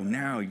 no,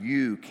 now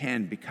you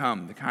can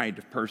become the kind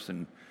of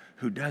person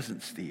who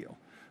doesn't steal.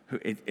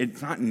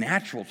 It's not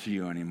natural to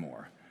you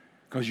anymore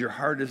because your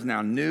heart is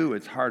now new,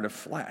 it's heart of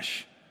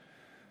flesh.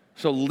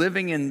 So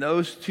living in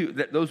those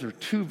are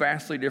two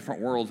vastly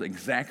different worlds,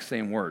 exact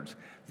same words.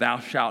 Thou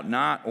shalt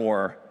not,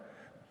 or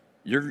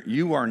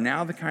you are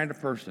now the kind of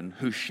person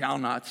who shall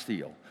not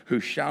steal, who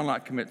shall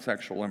not commit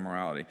sexual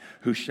immorality,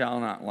 who shall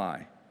not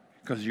lie.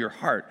 Because your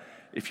heart,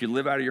 if you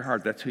live out of your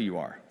heart, that's who you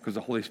are, because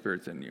the Holy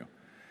Spirit's in you.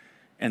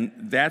 And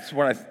that's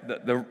what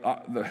the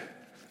author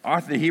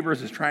of the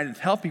Hebrews is trying to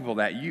tell people,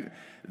 that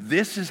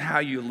this is how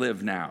you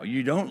live now.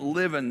 You don't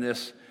live in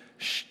this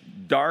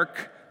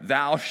dark,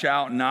 thou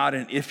shalt not,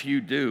 and if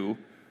you do,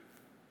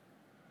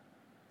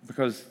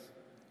 because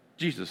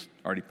Jesus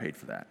already paid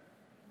for that.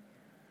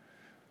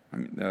 I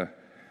mean,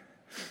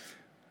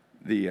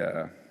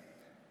 the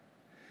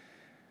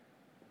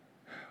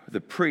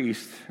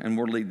priest, and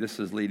this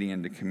is leading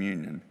into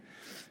communion,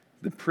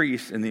 the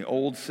priest in the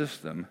old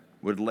system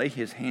would lay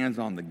his hands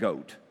on the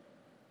goat,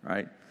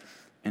 right?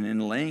 And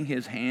in laying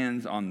his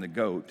hands on the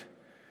goat,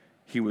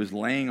 he was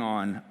laying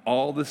on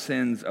all the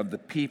sins of the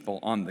people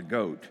on the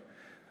goat.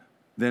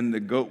 Then the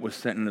goat was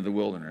sent into the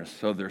wilderness,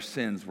 so their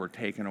sins were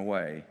taken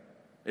away,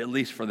 at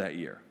least for that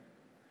year.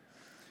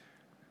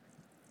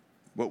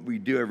 What we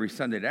do every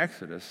Sunday at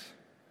Exodus,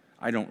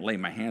 I don't lay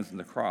my hands on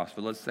the cross,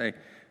 but let's say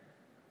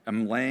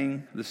I'm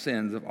laying the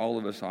sins of all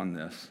of us on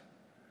this,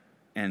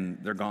 and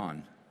they're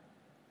gone.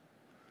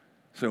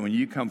 So when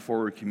you come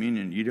forward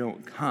communion, you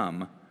don't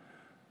come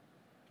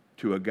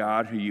to a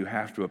God who you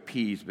have to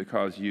appease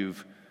because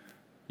you've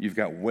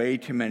got way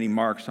too many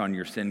marks on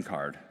your sin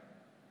card.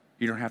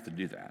 You don't have to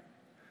do that.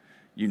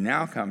 You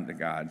now come to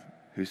God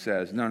who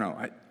says,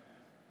 no,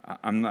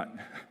 I'm not.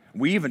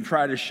 We even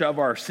try to shove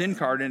our sin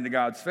card into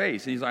God's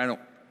face. And he's like,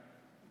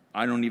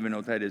 I don't even know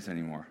what that is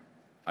anymore.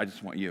 I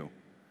just want you.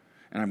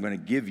 And I'm going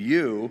to give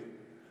you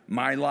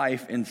my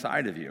life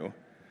inside of you.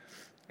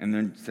 And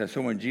then,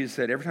 so when Jesus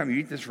said, every time you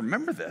eat this,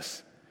 remember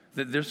this,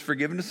 that there's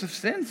forgiveness of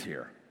sins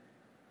here.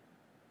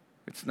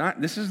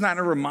 This is not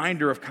a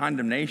reminder of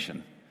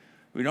condemnation.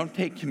 We don't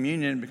take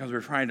communion because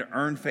we're trying to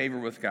earn favor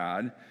with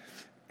God.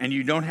 And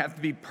you don't have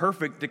to be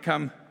perfect to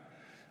come.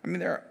 I mean,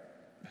 there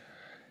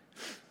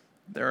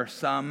are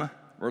some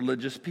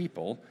religious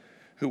people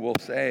who will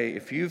say,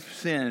 if you've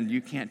sinned,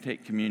 you can't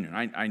take communion.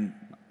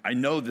 I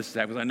know this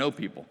because I know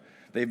people.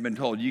 They've been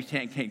told you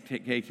can't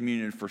take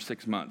communion for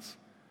 6 months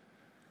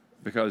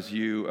because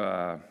you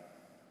can't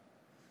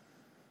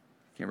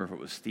remember if it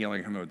was stealing. I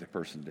can't remember what the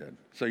person did.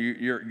 So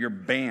you're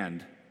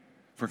banned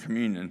for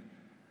communion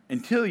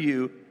until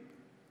you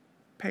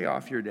pay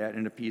off your debt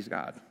and appease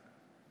God.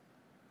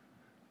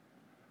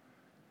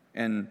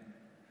 And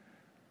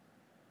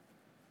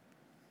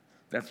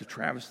That's a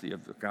travesty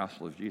of the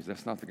gospel of Jesus.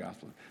 That's not the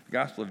gospel. The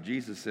gospel of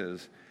Jesus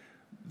is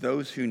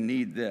those who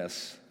need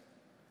this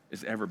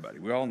is everybody.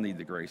 We all need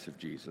the grace of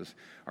Jesus.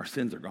 Our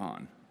sins are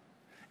gone.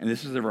 And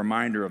this is a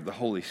reminder of the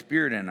Holy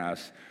Spirit in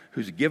us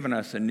who's given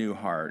us a new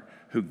heart,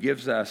 who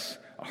gives us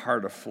a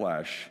heart of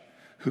flesh,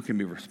 who can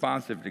be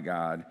responsive to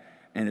God.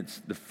 And it's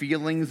the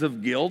feelings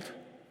of guilt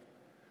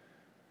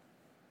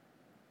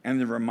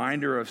and the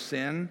reminder of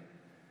sin.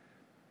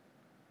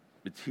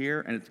 It's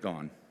here and it's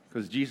gone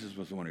because Jesus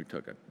was the one who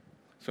took it.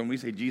 So when we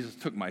say Jesus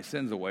took my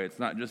sins away, it's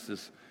not just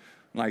this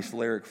nice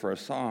lyric for a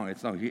song.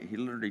 It's no, he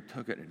literally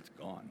took it and it's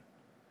gone.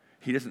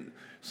 He doesn't.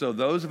 So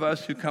those of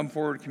us who come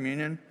forward to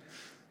communion,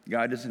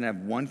 God doesn't have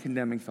one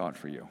condemning thought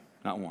for you,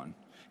 not one.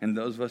 And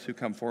those of us who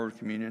come forward to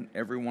communion,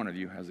 every one of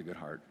you has a good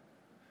heart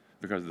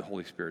because the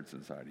Holy Spirit's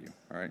inside of you,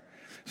 all right?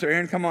 So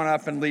Aaron, come on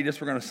up and lead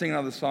us. We're going to sing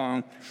another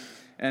song.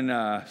 And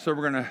so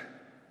we're going to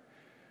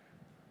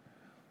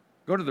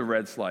go to the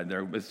red slide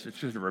there. It's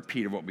just a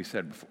repeat of what we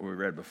said before, we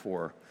read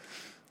before.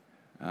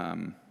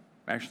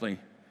 Actually,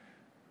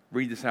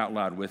 read this out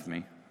loud with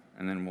me,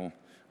 and then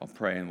I'll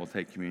pray and we'll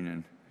take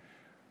communion.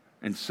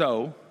 And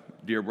so,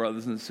 dear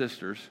brothers and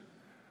sisters,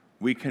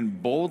 we can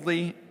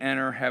boldly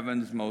enter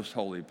heaven's most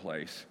holy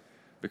place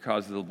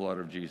because of the blood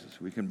of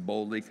Jesus. We can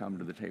boldly come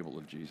to the table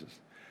of Jesus.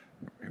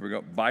 Here we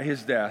go. By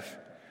his death,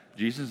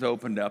 Jesus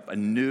opened up a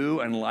new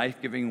and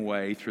life-giving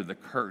way through the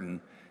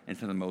curtain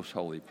into the most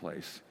holy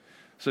place.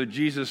 So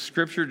Jesus,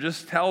 Scripture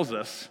just tells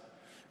us,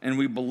 and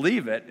we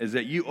believe it, is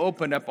that you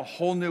opened up a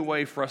whole new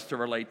way for us to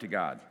relate to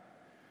God.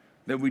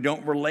 That we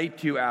don't relate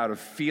to you out of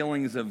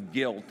feelings of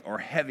guilt or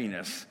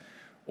heaviness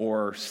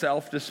or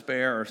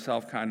self-despair or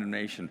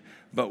self-condemnation,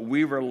 but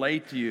we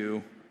relate to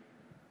you,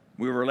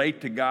 we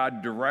relate to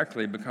God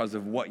directly because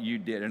of what you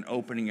did in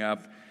opening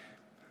up.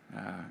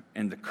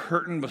 And the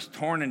curtain was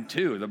torn in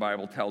two, the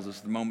Bible tells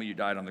us, the moment you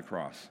died on the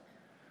cross.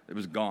 It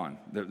was gone.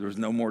 There was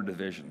no more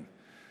division.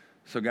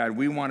 So God,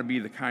 we want to be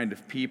the kind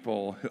of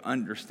people who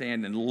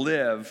understand and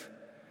live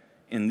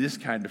in this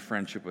kind of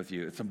friendship with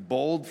you. It's a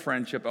bold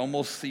friendship,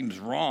 almost seems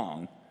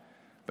wrong,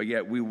 but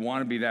yet we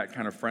want to be that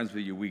kind of friends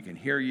with you. We can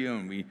hear you,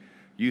 and we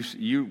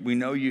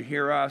know you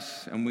hear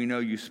us, and we know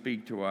you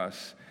speak to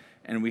us,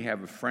 and we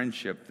have a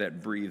friendship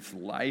that breathes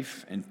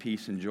life and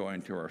peace and joy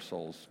into our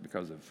souls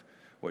because of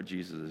what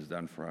Jesus has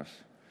done for us.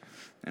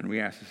 And we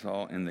ask this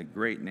all in the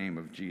great name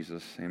of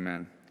Jesus.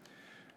 Amen.